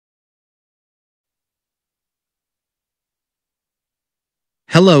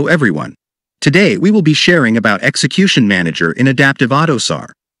Hello everyone. Today we will be sharing about Execution Manager in Adaptive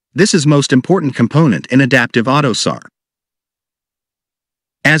Autosar. This is most important component in Adaptive Autosar.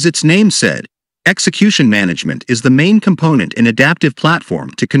 As its name said, execution management is the main component in adaptive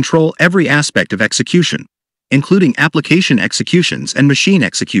platform to control every aspect of execution, including application executions and machine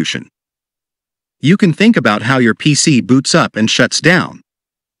execution. You can think about how your PC boots up and shuts down.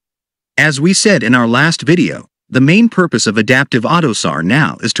 As we said in our last video, the main purpose of Adaptive Autosar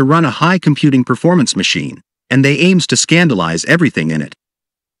now is to run a high computing performance machine, and they aims to scandalize everything in it.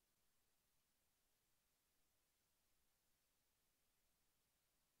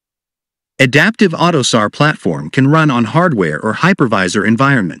 Adaptive Autosar platform can run on hardware or hypervisor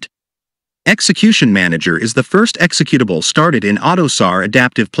environment. Execution Manager is the first executable started in Autosar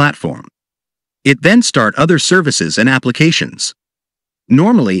adaptive platform. It then start other services and applications.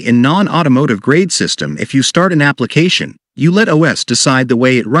 Normally in non-automotive grade system, if you start an application, you let OS decide the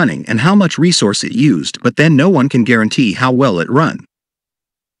way it running and how much resource it used, but then no one can guarantee how well it run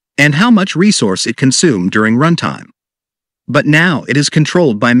and how much resource it consumed during runtime. But now it is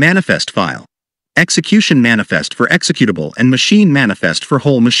controlled by manifest file, execution manifest for executable and machine manifest for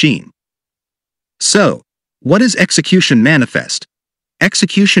whole machine. So, what is execution manifest?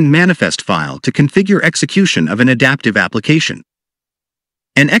 Execution manifest file to configure execution of an adaptive application.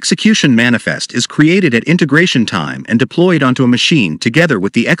 An execution manifest is created at integration time and deployed onto a machine together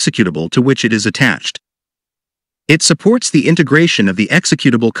with the executable to which it is attached. It supports the integration of the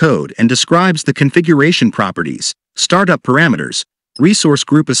executable code and describes the configuration properties, startup parameters, resource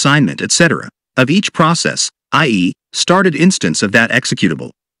group assignment, etc., of each process, i.e., started instance of that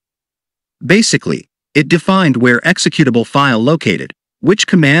executable. Basically, it defined where executable file located, which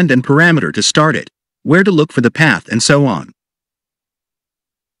command and parameter to start it, where to look for the path, and so on.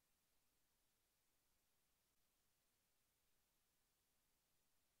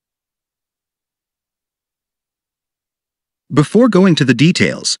 Before going to the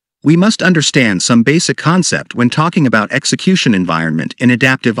details, we must understand some basic concept when talking about execution environment in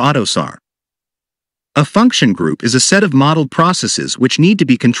Adaptive Autosar. A function group is a set of modeled processes which need to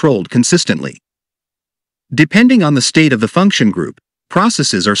be controlled consistently. Depending on the state of the function group,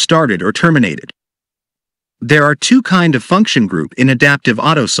 processes are started or terminated. There are two kinds of function group in Adaptive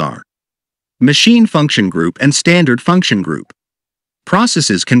Autosar: machine function group and standard function group.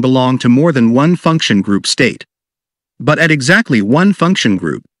 Processes can belong to more than one function group state. But at exactly one function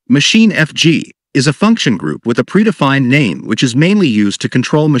group, machine FG is a function group with a predefined name which is mainly used to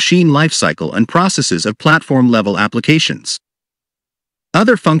control machine lifecycle and processes of platform-level applications.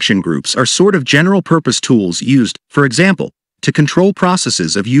 Other function groups are sort of general-purpose tools used, for example, to control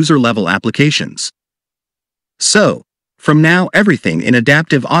processes of user-level applications. So, from now everything in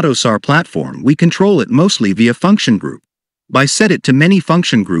Adaptive Autosar platform we control it mostly via function group, by set it to many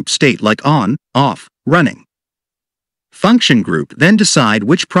function group state like on, off, running. Function group then decide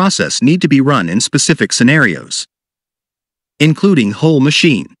which process need to be run in specific scenarios, including whole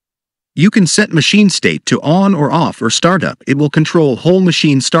machine. You can set machine state to on or off or startup. It will control whole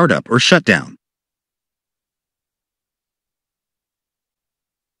machine startup or shutdown.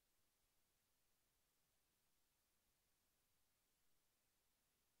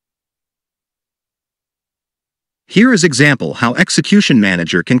 Here is example how Execution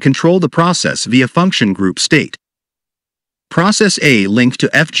Manager can control the process via function group state. Process A linked to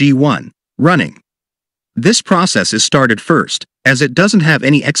FG1, running. This process is started first, as it doesn't have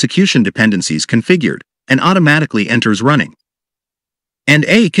any execution dependencies configured, and automatically enters running. And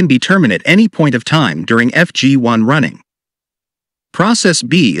A can be terminated any point of time during FG1 running. Process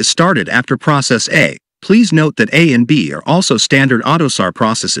B is started after process A. Please note that A and B are also standard Autosar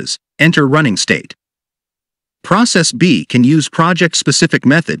processes, enter running state. Process B can use project-specific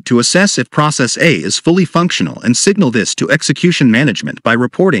method to assess if process A is fully functional and signal this to execution management by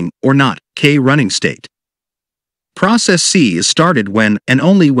reporting, or not, K running state. Process C is started when, and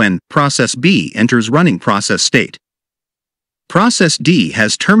only when, process B enters running process state. Process D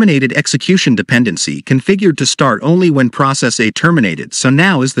has terminated execution dependency configured to start only when process A terminated, so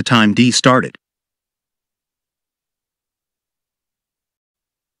now is the time D started.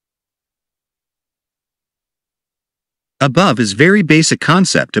 Above is very basic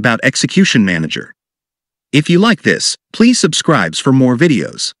concept about Execution Manager. If you like this, please subscribe for more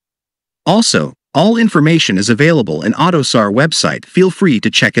videos. Also, all information is available in Autosar website. Feel free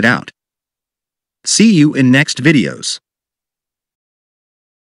to check it out. See you in next videos.